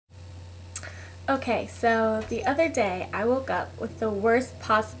Okay, so the other day I woke up with the worst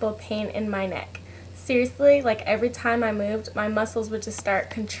possible pain in my neck. Seriously, like every time I moved, my muscles would just start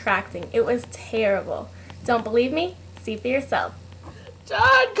contracting. It was terrible. Don't believe me? See for yourself.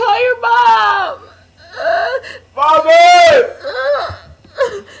 John, call your mom! Mommy!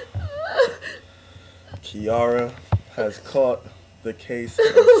 Kiara has caught the case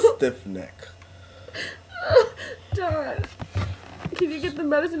of stiff neck. John, can you get the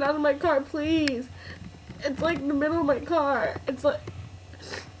medicine out of my car, please? It's like in the middle of my car. It's like...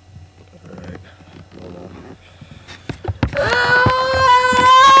 Alright, hold on.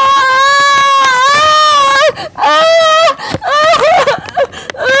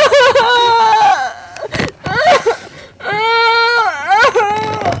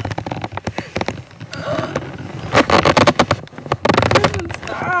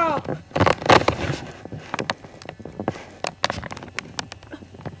 Stop.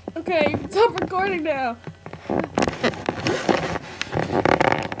 Okay, you can stop recording now.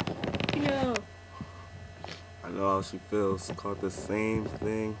 Yo. I know how she feels. Caught the same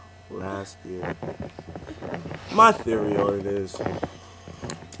thing last year. My theory on it is,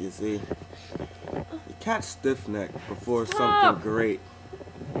 you see, you catch stiff neck before something great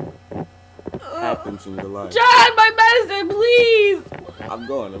happens in your life. John, my medicine, please! I'm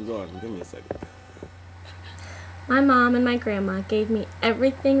going. Give me a second. My mom and my grandma gave me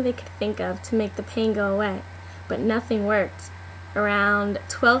everything they could think of to make the pain go away, but nothing worked. Around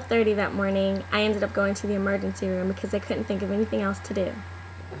 12:30 that morning, I ended up going to the emergency room because I couldn't think of anything else to do.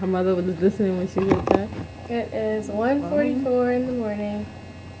 Her mother was listening when she did that. It is 1:44 in the morning,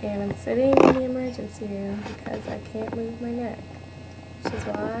 and I'm sitting in the emergency room because I can't move my neck, which is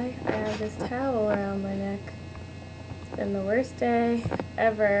why I have this towel around my neck. It's been the worst day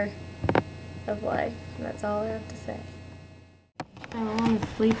ever of life, and that's all I have to say. My mom is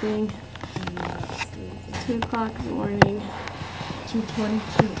sleeping. It's 2 o'clock in the morning.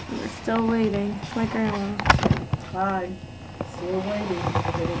 2:22. We're still waiting. It's my grandma. Hi. Still waiting to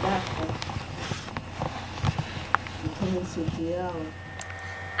get it back. I'm coming to Giella.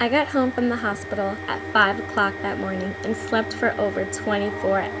 I got home from the hospital at 5 o'clock that morning and slept for over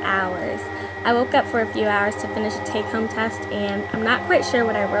 24 hours. I woke up for a few hours to finish a take-home test, and I'm not quite sure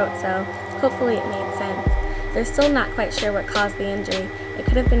what I wrote, so hopefully it made sense. They're still not quite sure what caused the injury. It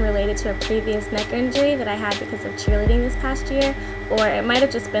could have been related to a previous neck injury that I had because of cheerleading this past year, or it might have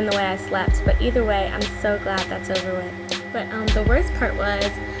just been the way I slept, but either way, I'm so glad that's over with. But the worst part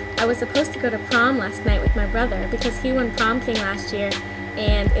was, I was supposed to go to prom last night with my brother because he won prom king last year,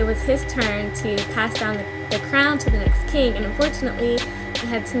 and it was his turn to pass down the crown to the next king, and unfortunately, I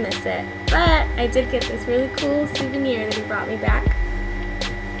had to miss it. But I did get this really cool souvenir that he brought me back.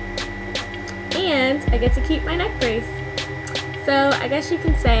 And I get to keep my neck brace. So I guess you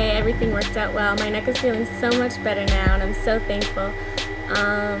can say everything worked out well. My neck is feeling so much better now, and I'm so thankful.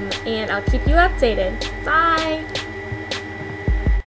 And I'll keep you updated. Bye!